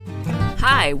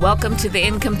Hi, welcome to the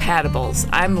Incompatibles.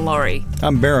 I'm Laurie.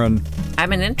 I'm Barron.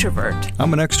 I'm an introvert.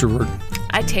 I'm an extrovert.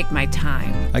 I take my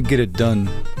time. I get it done.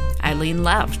 I lean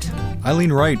left. I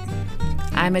lean right.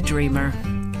 I'm a dreamer.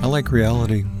 I like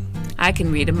reality. I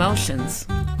can read emotions.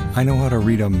 I know how to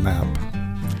read a map.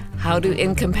 How do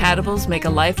incompatibles make a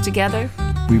life together?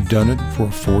 We've done it for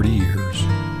 40 years.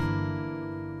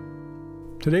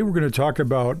 Today we're going to talk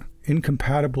about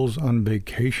incompatibles on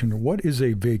vacation. What is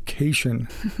a vacation?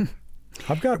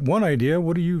 I've got one idea.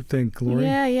 What do you think, Laurie?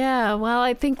 Yeah. Well,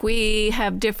 I think we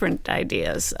have different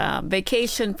ideas.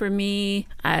 Vacation for me,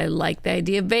 I like the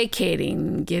idea of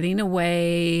vacating, getting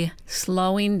away,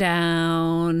 slowing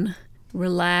down,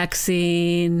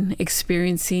 relaxing,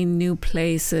 experiencing new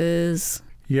places.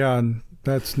 Yeah, and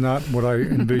that's not what I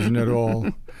envision at all.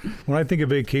 When I think of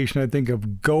vacation, I think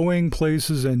of going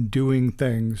places and doing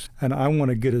things, and I want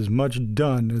to get as much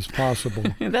done as possible.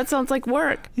 That sounds like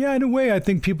work. Yeah, in a way, I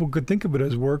think people could think of it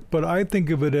as work, but I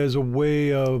think of it as a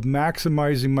way of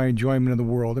maximizing my enjoyment of the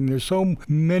world. I mean, there's so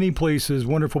many places,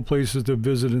 wonderful places to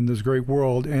visit in this great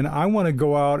world, and I want to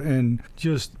go out and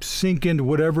just sink into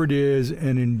whatever it is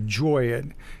and enjoy it.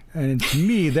 And to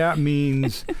me, that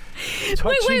means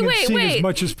touching and seeing as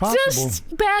much as possible.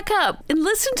 Just back up and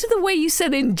listen to the way you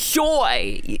said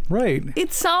enjoy. Right.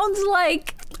 It sounds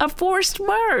like a forced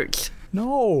march.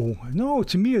 No.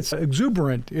 To me, it's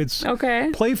exuberant. It's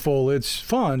playful. It's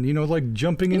fun. You know, like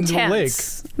jumping into a lake.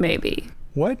 Maybe.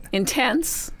 What?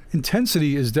 Intense.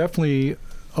 Intensity is definitely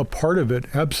a part of it.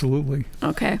 Absolutely.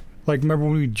 Okay. Like, remember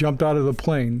when we jumped out of the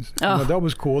planes? Oh. You know, that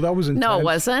was cool. That was intense. No, it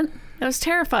wasn't. That was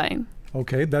terrifying.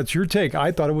 Okay, that's your take.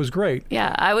 I thought it was great.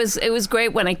 Yeah, it was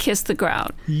great when I kissed the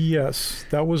ground. Yes,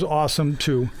 that was awesome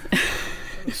too.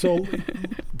 So,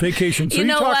 vacation. So you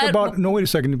know talked what? about, no, wait a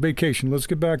second, vacation. Let's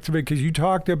get back to vacation. You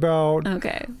talked about,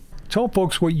 tell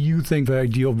folks what you think the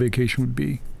ideal vacation would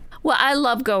be. Well, I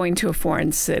love going to a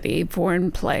foreign city,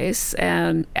 foreign place,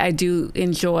 and I do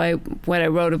enjoy what I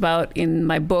wrote about in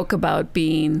my book about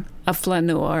being a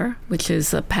flaneur, which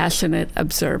is a passionate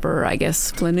observer. I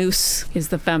guess flanus is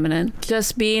the feminine.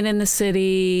 Just being in the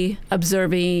city,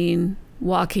 observing,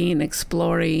 walking,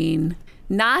 exploring,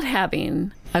 not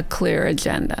having a clear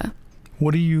agenda.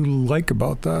 What do you like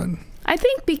about that? I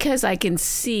think because I can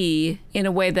see in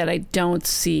a way that I don't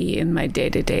see in my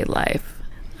day-to-day life.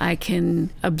 I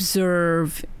can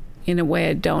observe in a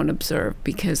way I don't observe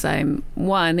because I'm,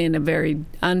 one, in a very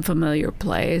unfamiliar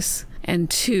place, and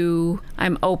two,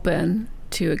 I'm open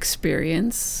to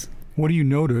experience. What do you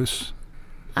notice?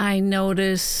 I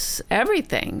notice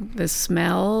everything, the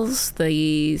smells,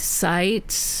 the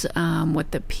sights,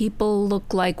 what the people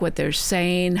look like, what they're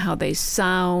saying, how they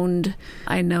sound.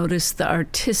 I notice the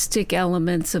artistic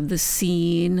elements of the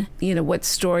scene, you know, what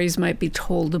stories might be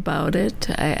told about it.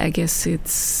 I guess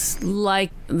it's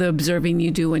like the observing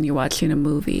you do when you're watching a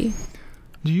movie.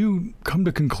 Do you come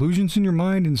to conclusions in your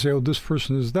mind and say, oh, this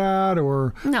person is that,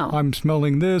 or no. I'm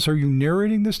smelling this? Are you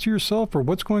narrating this to yourself, or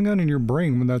what's going on in your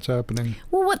brain when that's happening?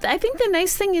 Well, I think the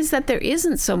nice thing is that there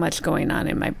isn't so much going on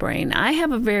in my brain. I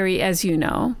have a very, as you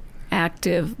know,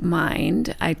 active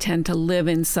mind. I tend to live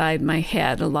inside my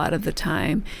head a lot of the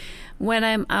time. When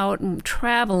I'm out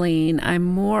traveling, I'm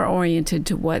more oriented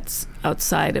to what's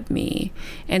outside of me.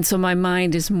 And so my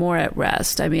mind is more at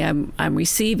rest. I mean, I'm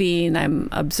receiving, I'm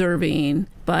observing,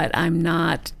 but I'm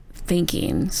not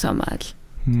thinking so much.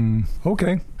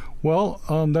 Okay. Well,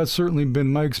 that's certainly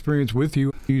been my experience with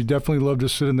you. You definitely love to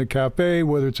sit in the cafe,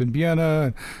 whether it's in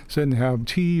Vienna, sit and have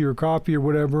tea or coffee or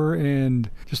whatever, and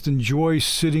just enjoy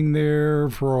sitting there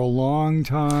for a long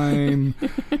time.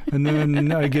 And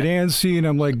then I get antsy and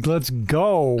I'm like, let's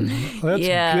go. Let's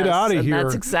get out of here.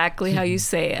 That's exactly how you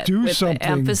say it. Do with something. The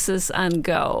emphasis on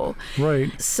go.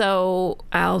 Right. So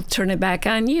I'll turn it back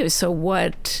on you. So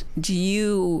what do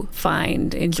you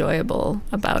find enjoyable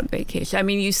about vacation? I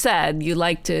mean, you said you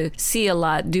like to see a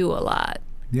lot, do a lot.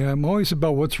 Yeah, I'm always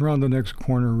about what's around the next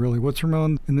corner, really. What's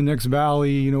around in the next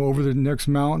valley, you know, over the next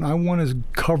mountain. I want to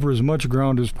cover as much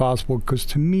ground as possible because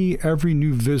to me, every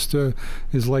new vista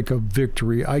is like a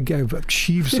victory. I've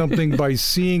achieved something by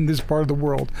seeing this part of the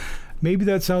world. Maybe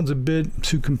that sounds a bit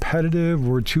too competitive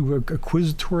or too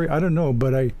acquisitory. I don't know,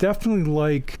 but I definitely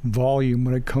like volume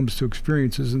when it comes to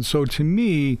experiences. And so to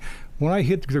me, when I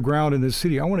hit the ground in the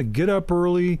city, I want to get up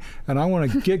early and I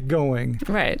want to get going.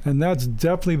 Right. And that's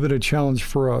definitely been a challenge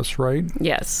for us, right?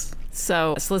 Yes.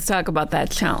 So let's talk about that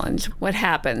challenge. What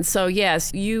happened? So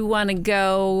yes, you want to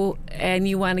go and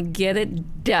you want to get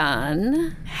it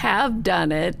done, have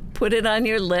done it, put it on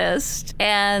your list.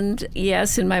 And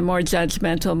yes, in my more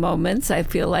judgmental moments, I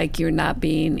feel like you're not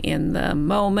being in the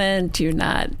moment. You're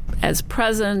not as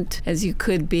present as you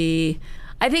could be.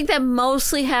 I think that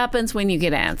mostly happens when you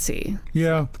get antsy.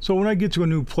 Yeah. So when I get to a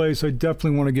new place, I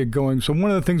definitely want to get going. So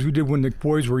one of the things we did when the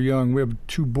boys were young, we have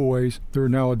 2 boys. They're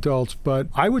now adults. But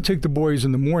I would take the boys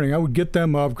in the morning. I would get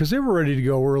them up because they were ready to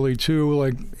go early too,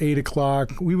 like 8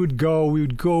 o'clock. We would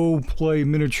go play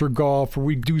miniature golf, or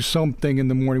we'd do something in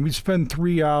the morning. We'd spend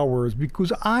 3 hours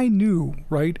because I knew,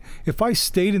 right, if I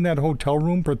stayed in that hotel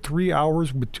room for 3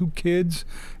 hours with 2 kids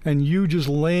and you just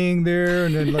laying there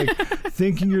and then like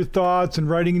thinking your thoughts and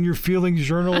writing in your feelings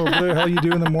journal or whatever the hell you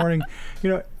do in the morning,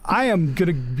 I am going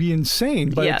to be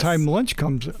insane by the time lunch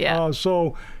comes. Yeah.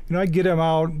 So, I get them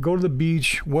out, go to the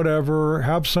beach, whatever,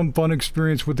 have some fun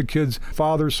experience with the kids,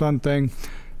 father-son thing.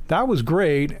 That was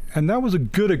great, and that was a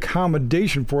good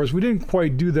accommodation for us. We didn't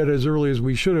quite do that as early as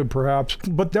we should have, perhaps,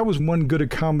 but that was one good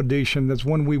accommodation. That's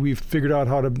one way we figured out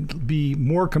how to be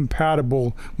more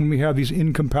compatible when we have these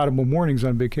incompatible mornings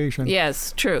on vacation.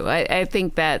 Yes, true. I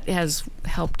think that has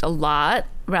helped a lot,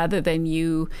 rather than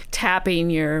you tapping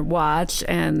your watch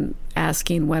and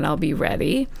asking when I'll be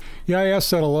ready. Yeah, I ask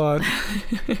that a lot.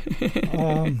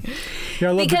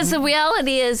 Because the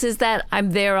reality is that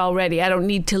I'm there already. I don't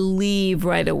need to leave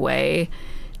right away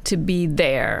to be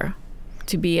there,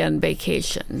 to be on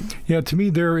vacation. Yeah, to me,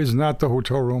 there is not the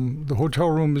hotel room. The hotel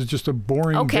room is just a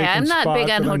boring Okay, I'm not spot big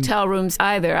on hotel rooms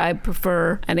either. I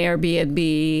prefer an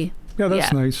Airbnb. Yeah,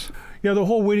 that's nice. Yeah, the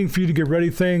whole waiting for you to get ready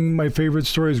thing, my favorite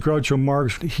story is Groucho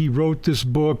Marx. He wrote this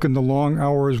book in the long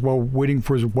hours while waiting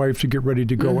for his wife to get ready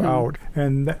to go out.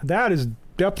 And that has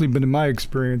definitely been in my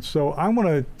experience. So I want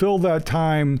to fill that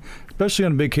time, especially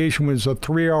on vacation, when it's a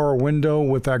 3-hour window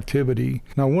with activity.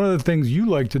 Now, one of the things you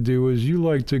like to do is you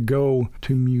like to go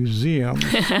to museums.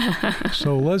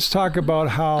 So let's talk about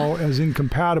how, as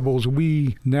Incompatibles,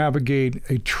 we navigate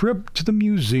a trip to the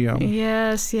museum.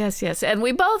 Yes. And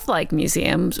we both like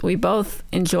museums. We both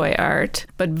enjoy art,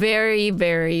 but very,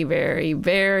 very, very,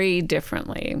 very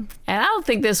differently. And I don't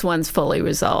think this one's fully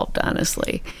resolved,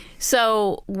 honestly.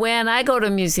 So when I go to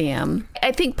a museum,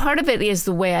 I think part of it is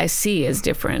the way I see is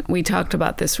different. We talked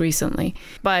about this recently.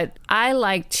 But I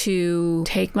like to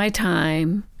take my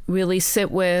time, really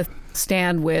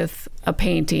stand with a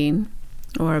painting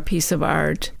or a piece of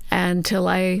art until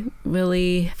I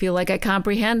really feel like I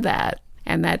comprehend that.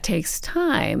 And that takes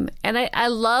time. And I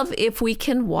love if we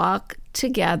can walk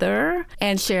together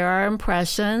and share our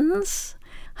impressions.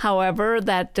 However,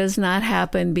 that does not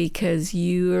happen because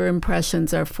your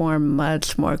impressions are formed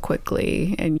much more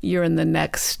quickly and you're in the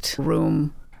next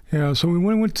room. Yeah, so we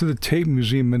went to the Tate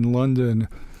Museum in London.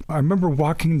 I remember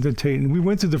walking the Tate, and we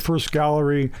went to the first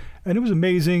gallery, and it was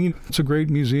amazing. It's a great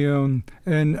museum.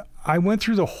 And I went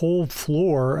through the whole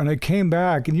floor, and I came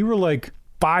back, and you were like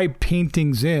 5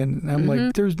 paintings in. And I'm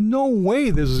like, there's no way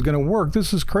this is going to work.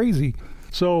 This is crazy.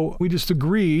 So we just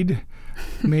agreed,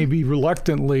 maybe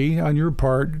reluctantly on your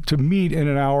part, to meet in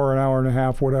an hour and a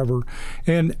half, whatever.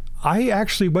 And I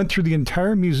actually went through the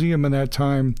entire museum in that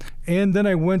time. And then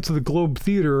I went to the Globe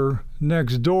Theater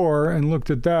next door and looked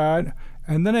at that.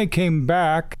 And then I came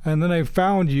back, and then I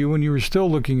found you, and you were still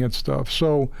looking at stuff.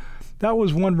 So that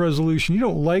was one resolution. You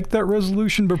don't like that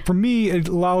resolution, but for me, it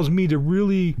allows me to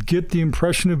really get the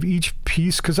impression of each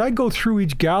piece, because I go through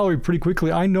each gallery pretty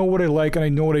quickly. I know what I like and I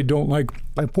know what I don't like.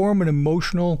 I form an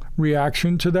emotional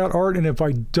reaction to that art, and if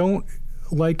I don't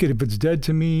like it, if it's dead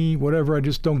to me, whatever, I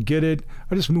just don't get it,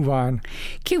 I just move on.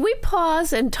 Can we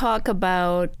pause and talk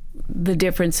about the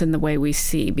difference in the way we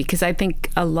see? Because I think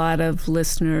a lot of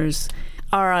listeners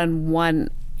are on one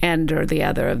end or the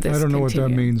other of this. I don't know what that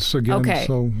means again. Okay.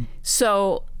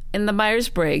 So in the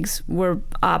Myers-Briggs, we're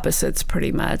opposites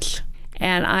pretty much.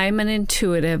 And I'm an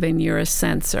intuitive and you're a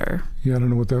sensor. Yeah, I don't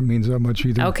know what that means that much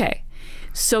either. Okay.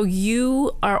 So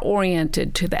you are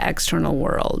oriented to the external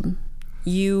world.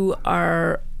 You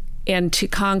are into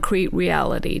concrete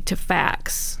reality, to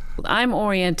facts. I'm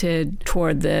oriented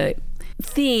toward the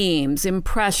themes,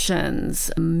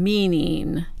 impressions,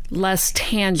 meaning, less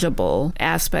tangible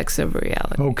aspects of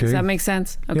reality. Okay. Does that make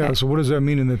sense? Okay. Yeah, so what does that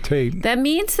mean in the Tate? That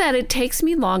means that it takes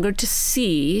me longer to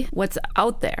see what's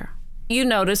out there. You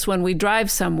notice when we drive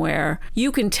somewhere,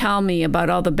 you can tell me about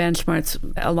all the benchmarks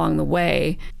along the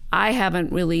way. I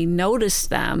haven't really noticed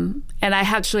them, and I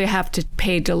actually have to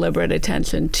pay deliberate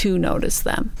attention to notice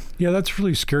them. Yeah, that's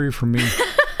really scary for me.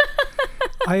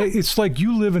 It's like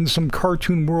you live in some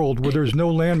cartoon world where there's no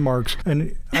landmarks.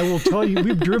 And I will tell you,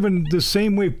 we've driven the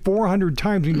same way 400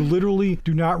 times and you literally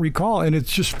do not recall. And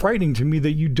it's just frightening to me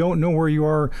that you don't know where you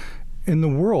are in the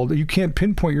world. You can't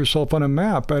pinpoint yourself on a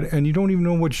map, and you don't even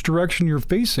know which direction you're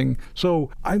facing. So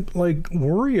I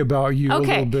worry about you a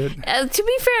little bit. To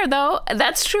be fair, though,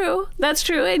 that's true. That's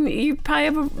true. And you probably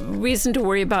have a reason to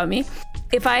worry about me.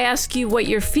 If I ask you what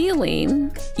you're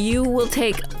feeling, you will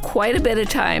take quite a bit of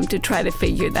time to try to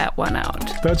figure that one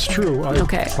out. That's true. I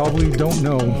probably don't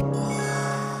know.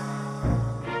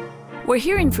 We're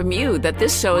hearing from you that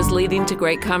this show is leading to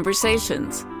great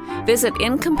conversations. Visit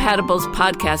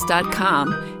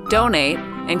incompatiblespodcast.com, donate,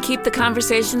 and keep the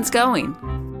conversations going.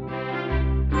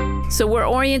 So we're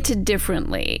oriented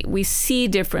differently. We see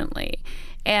differently.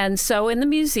 And so in the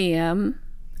museum,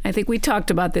 I think we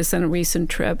talked about this on a recent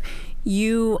trip,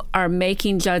 you are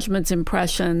making judgments,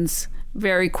 impressions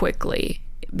very quickly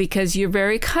because you're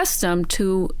very accustomed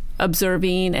to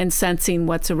observing and sensing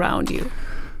what's around you.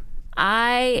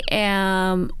 I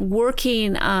am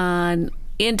working on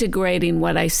integrating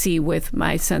what I see with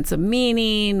my sense of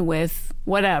meaning, with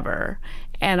whatever.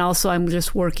 And also I'm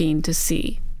just working to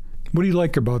see. What do you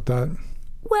like about that?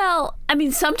 Well, I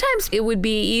mean, sometimes it would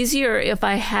be easier if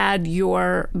I had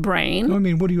your brain. I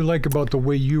mean, what do you like about the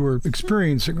way you were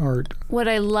experiencing art? What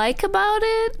I like about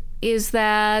it is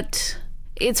that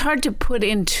it's hard to put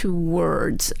into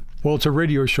words. Well, it's a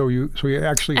radio show, so you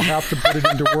actually have to put it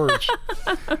into words.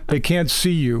 They can't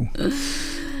see you.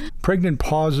 Pregnant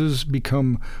pauses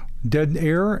become dead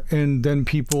air, and then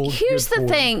people Here's the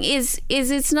thing, is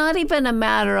it's not even a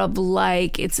matter of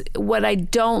like. It's what I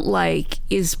don't like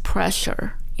is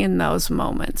pressure in those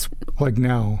moments. Like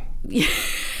now.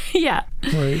 Yeah.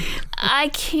 Right. I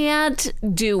can't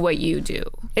do what you do.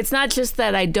 It's not just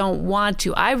that I don't want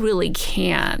to. I really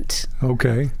can't.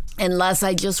 Okay. Unless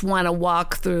I just want to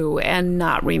walk through and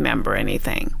not remember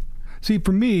anything. See,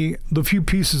 for me, the few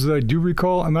pieces that I do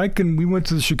recall, and we went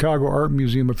to the Chicago Art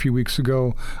Museum a few weeks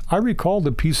ago. I recall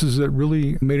the pieces that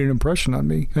really made an impression on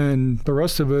me. And the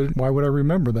rest of it, why would I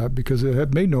remember that? Because it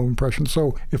had made no impression.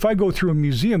 So if I go through a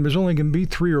museum, there's only going to be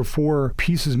 3 or 4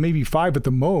 pieces, maybe 5 at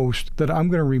the most, that I'm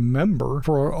going to remember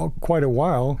for quite a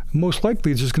while. Most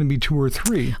likely, it's just going to be 2 or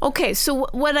 3. Okay, so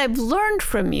what I've learned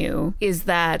from you is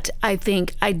that I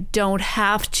think I don't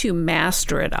have to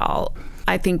master it all.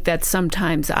 I think that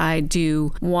sometimes I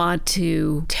do want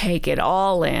to take it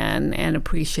all in and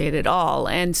appreciate it all.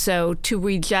 And so to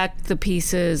reject the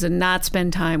pieces and not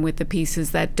spend time with the pieces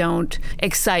that don't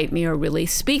excite me or really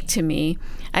speak to me,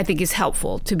 I think is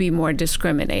helpful to be more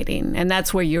discriminating. And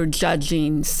that's where your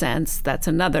judging sense, that's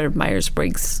another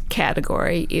Myers-Briggs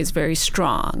category, is very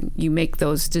strong. You make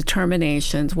those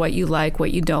determinations, what you like,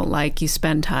 what you don't like, you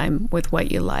spend time with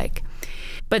what you like.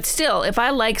 But still, if I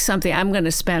like something, I'm going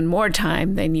to spend more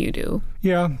time than you do.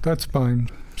 Yeah, that's fine.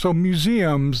 So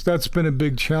museums, that's been a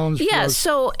big challenge for us. Yeah,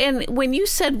 so, and when you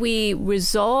said we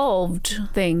resolved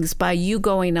things by you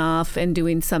going off and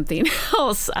doing something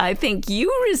else, I think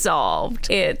you resolved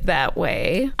it that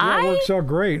way. Yeah, it works out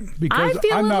great because I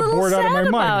feel I'm not bored out of my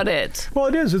mind about it. Well,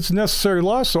 it is. It's necessary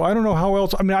loss, so I don't know how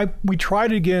else. I mean, we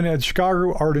tried it again at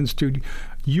Chicago Art Institute.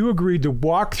 You agreed to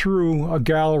walk through a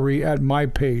gallery at my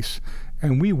pace.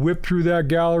 And we whipped through that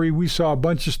gallery. We saw a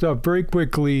bunch of stuff very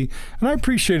quickly. And I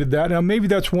appreciated that. Now, maybe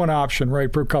that's one option,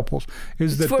 right, for couples.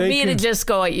 Is that for me to just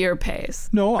go at your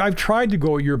pace. No, I've tried to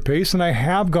go at your pace, and I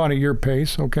have gone at your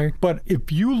pace, okay? But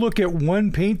if you look at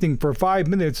one painting for 5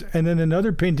 minutes and then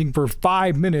another painting for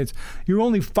 5 minutes, you're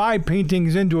only 5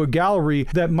 paintings into a gallery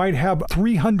that might have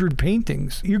 300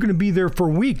 paintings. You're going to be there for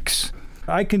weeks.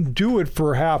 I can do it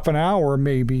for half an hour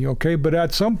maybe, okay? But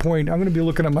at some point, I'm going to be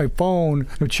looking at my phone,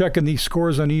 checking these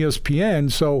scores on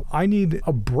ESPN. So I need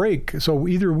a break. So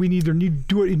either we need to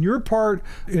do it in your part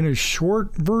in a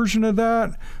short version of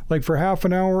that, like for half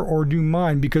an hour, or do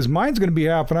mine, because mine's going to be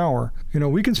half an hour. You know,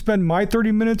 we can spend my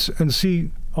 30 minutes and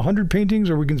see 100 paintings,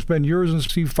 or we can spend yours and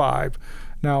see 5.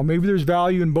 Now, maybe there's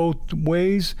value in both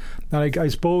ways. And I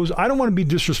suppose I don't want to be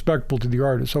disrespectful to the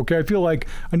artist, okay? I feel like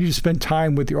I need to spend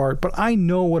time with the art, but I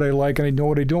know what I like and I know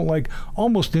what I don't like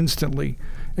almost instantly.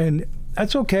 And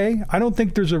that's okay. I don't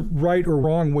think there's a right or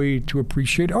wrong way to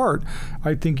appreciate art.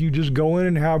 I think you just go in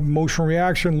and have emotional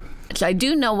reaction. I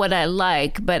do know what I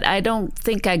like, but I don't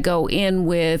think I go in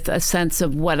with a sense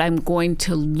of what I'm going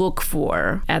to look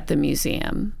for at the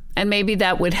museum. And maybe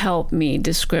that would help me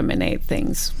discriminate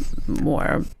things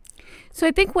more. So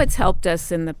I think what's helped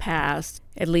us in the past,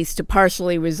 at least to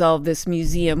partially resolve this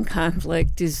museum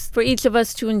conflict, is for each of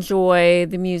us to enjoy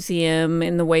the museum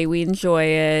in the way we enjoy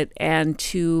it and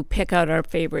to pick out our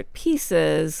favorite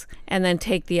pieces and then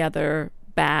take the other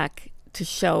back to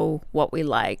show what we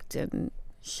liked and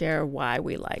share why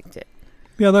we liked it.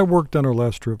 Yeah, that worked on our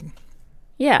last trip.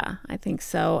 Yeah, I think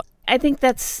so. I think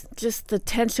that's just the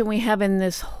tension we have in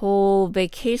this whole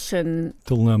vacation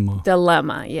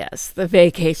dilemma, yes, the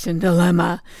vacation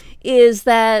dilemma, is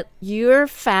that you're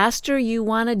faster, you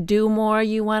want to do more,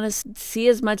 you want to see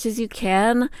as much as you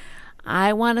can.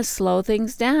 I want to slow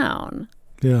things down.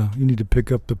 Yeah, you need to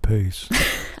pick up the pace.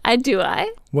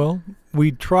 I? Well,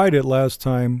 we tried it last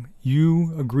time.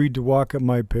 You agreed to walk at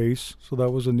my pace, so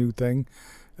that was a new thing.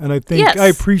 And I think I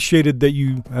appreciated that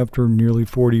you, after nearly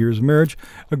 40 years of marriage,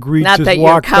 agreed to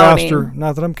walk faster.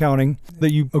 Not that I'm counting.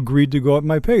 That you agreed to go at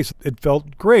my pace. It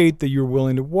felt great that you were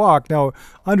willing to walk. Now,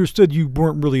 I understood you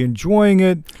weren't really enjoying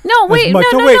it. No, wait,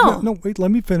 no, wait,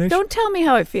 let me finish. Don't tell me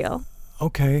how I feel.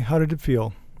 Okay, how did it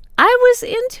feel? I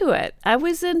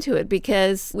was into it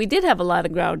because we did have a lot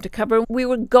of ground to cover. We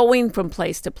were going from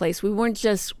place to place. We weren't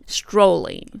just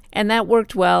strolling. And that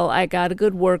worked well. I got a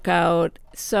good workout.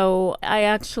 So I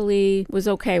actually was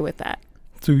okay with that.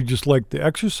 So you just liked the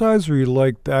exercise, or you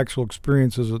liked the actual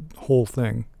experience as a whole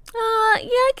thing? Yeah,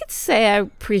 I could say I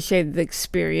appreciated the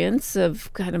experience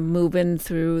of kind of moving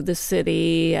through the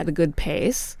city at a good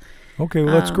pace. Okay,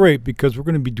 well, that's great, because we're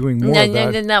going to be doing more of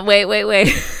that. No, wait.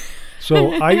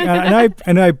 So I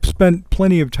spent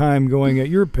plenty of time going at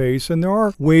your pace, and there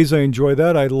are ways I enjoy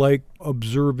that. I like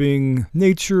observing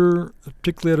nature,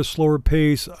 particularly at a slower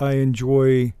pace. I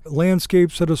enjoy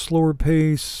landscapes at a slower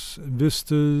pace,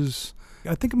 vistas.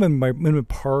 I think I'm in a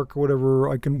park or whatever,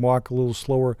 I can walk a little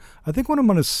slower. I think when I'm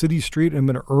on a city street, I'm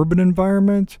in an urban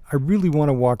environment, I really want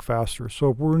to walk faster. So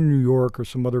if we're in New York or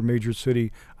some other major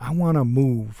city, I want to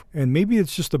move. And maybe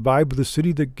it's just the vibe of the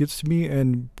city that gets to me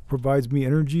and provides me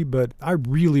energy, but I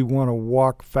really want to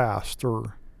walk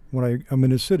faster when I'm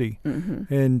in a city.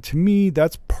 Mm-hmm. And to me,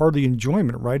 that's part of the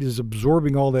enjoyment, right? Is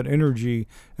absorbing all that energy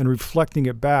and reflecting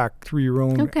it back through your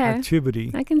own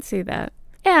activity. I can see that.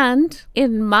 And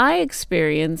in my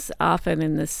experience, often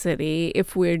in the city,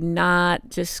 if we're not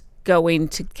just going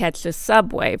to catch a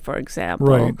subway, for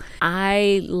example,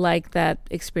 I like that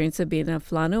experience of being a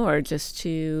flaneur, just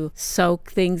to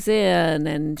soak things in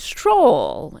and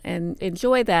stroll and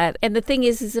enjoy that. And the thing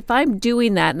is if I'm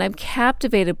doing that and I'm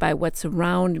captivated by what's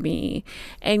around me,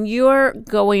 and you're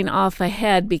going off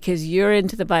ahead because you're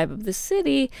into the vibe of the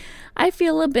city, I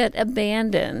feel a bit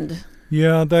abandoned.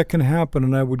 Yeah, that can happen,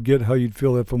 and I would get how you'd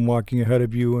feel if I'm walking ahead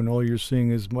of you and all you're seeing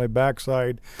is my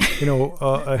backside.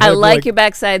 Ahead, I like your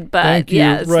backside, but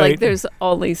it's like there's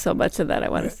only so much of that I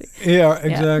want to see. Yeah,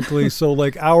 exactly. So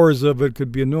like hours of it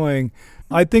could be annoying.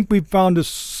 I think we've found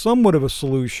somewhat of a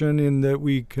solution in that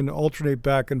we can alternate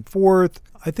back and forth.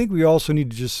 I think we also need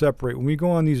to just separate. When we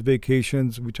go on these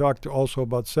vacations, we talked also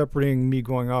about separating, me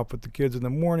going off with the kids in the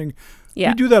morning.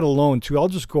 Yeah. We do that alone, too. I'll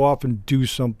just go off and do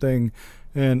something,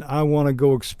 and I want to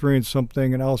go experience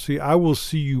something, and I will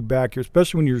see you back here,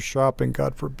 especially when you're shopping,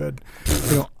 God forbid.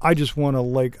 I just want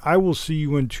to, I will see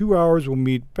you in 2 hours. We'll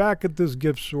meet back at this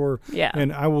gift store,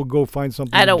 and I will go find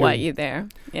something I don't want you there.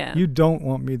 Yeah. You don't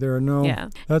want me there, no. Yeah.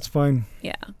 That's fine.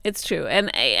 Yeah, it's true. And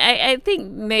I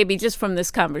think maybe just from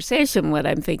this conversation, what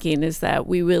I'm thinking is that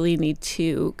we really need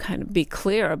to kind of be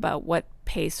clear about what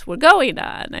pace we're going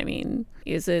on. I mean,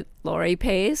 is it Laurie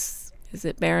pace? Is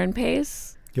it Barron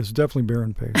pace? Yes, definitely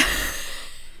Barron pace.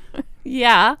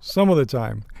 Yeah. Some of the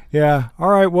time. Yeah. All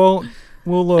right. Well,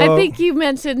 I think you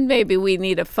mentioned maybe we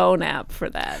need a phone app for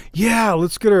that. Yeah.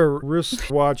 Let's get our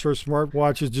wristwatch or smart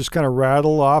watches just kind of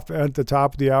rattle off at the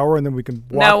top of the hour, and then we can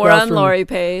walk Now we're on Laurie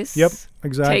pace. Yep.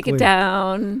 Exactly. Take it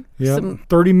down. Yep. Some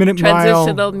 30-minute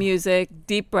transitional music.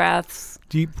 Deep breaths.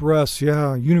 Deep breaths,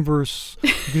 yeah. Universe.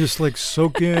 You can just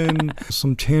soak in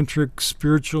some tantric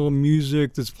spiritual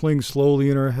music that's playing slowly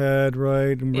in our head,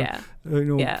 right? And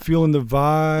feeling the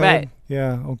vibe. Right.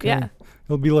 Yeah, okay. Yeah.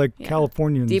 It'll be like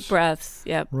Californians. Deep breaths,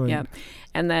 yep, right. Yep.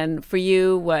 And then for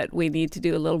you, we need to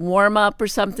do a little warm-up or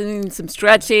something, some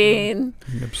stretching.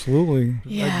 Absolutely.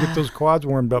 Yeah. Get those quads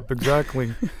warmed up,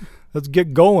 exactly. Let's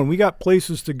get going. We got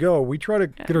places to go. We try to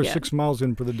get our 6 miles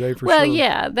in for the day for sure. Well,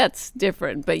 yeah, that's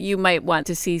different. But you might want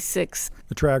to see 6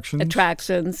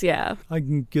 attractions, yeah. I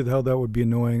can get how that would be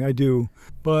annoying. I do.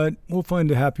 But we'll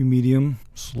find a happy medium.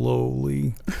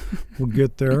 Slowly. We'll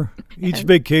get there. Each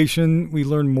vacation, we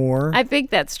learn more. I think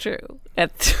that's true.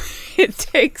 It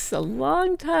takes a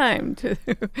long time to...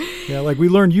 Yeah, we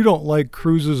learned you don't like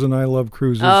cruises and I love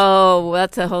cruises. Oh,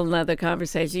 that's a whole nother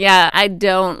conversation. Yeah, I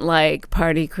don't like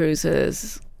party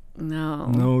cruises. No.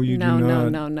 No, you do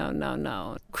not.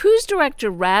 No. Cruise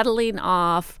director rattling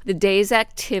off the day's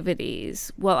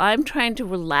activities while I'm trying to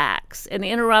relax and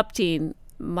interrupting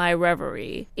my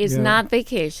reverie is not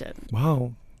vacation.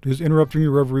 Wow. Just interrupting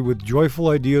your reverie with joyful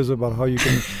ideas about how you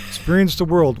can experience the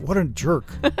world. What a jerk.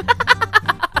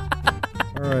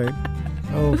 All right.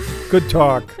 Oh, good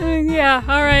talk. Yeah,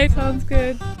 all right. Sounds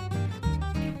good.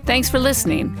 Thanks for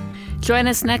listening. Join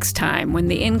us next time when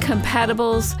the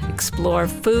Incompatibles explore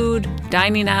food,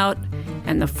 dining out,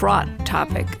 and the fraught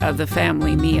topic of the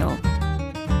family meal.